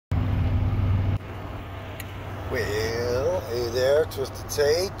Well, hey there, Twisted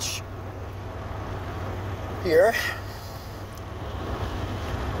Sage. Here.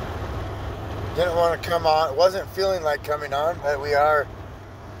 Didn't want to come on, wasn't feeling like coming on, but we are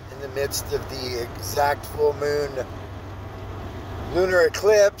in the midst of the exact full moon lunar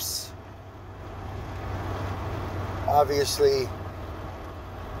eclipse. Obviously,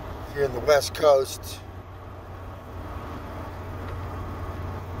 if you're in the West Coast,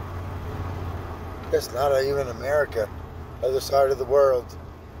 it's not even America, other side of the world.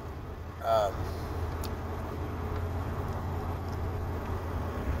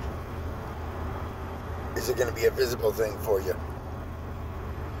 Is it going to be a visible thing for you?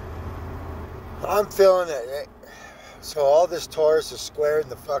 I'm feeling it. So all this Taurus is squaring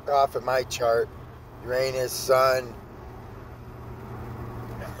the fuck off of my chart. Uranus, Sun,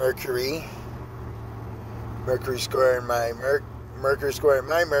 Mercury. Mercury squaring my Mercury squaring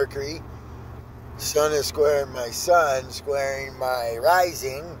my Mercury. Sun is squaring my Sun, squaring my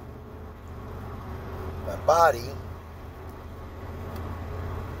rising, my body.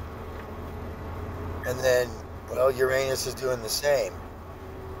 And then, well, Uranus is doing the same.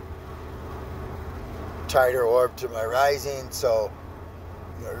 Tighter orb to my rising, so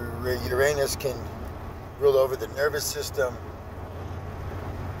Uranus can rule over the nervous system.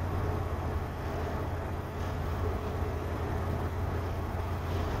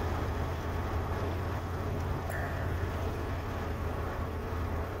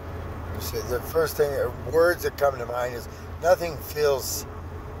 So the first thing, words that come to mind is nothing feels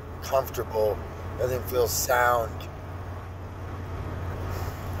comfortable. Nothing feels sound.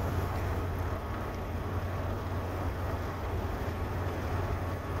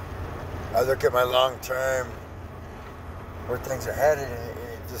 I look at my long term, where things are headed, and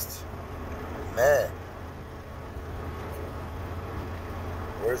it just, man.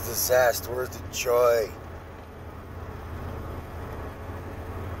 Where's the zest? Where's the joy?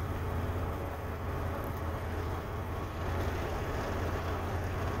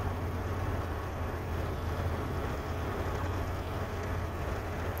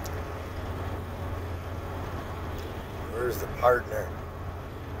 Where's the partner?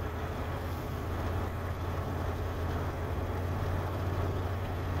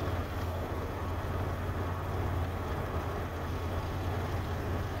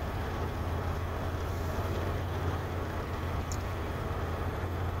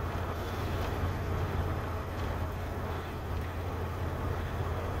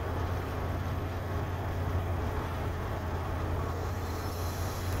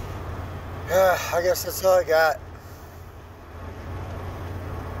 Yeah, I guess that's all I got.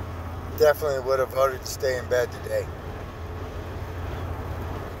 Definitely would have voted to stay in bed today.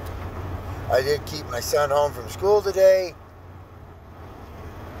 I did keep my son home from school today.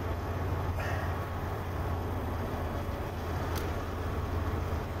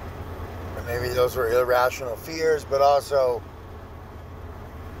 And maybe those were irrational fears, but also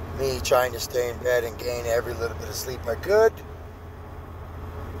me trying to stay in bed and gain every little bit of sleep I could.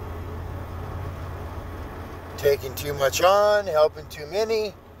 Taking too much on, helping too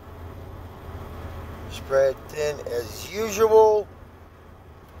many. Spread thin as usual.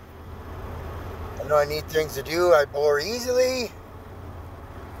 I know I need things to do. I bore easily.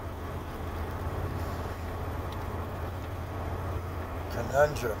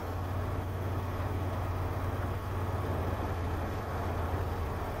 Conundrum.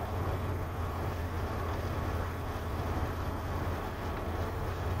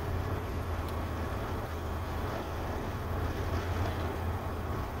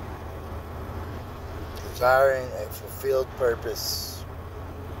 Desiring a fulfilled purpose.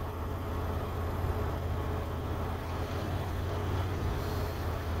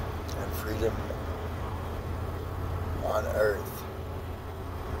 And freedom on earth.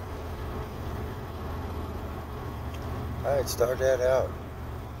 Alright, start that out.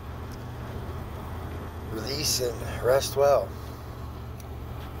 Release and rest well.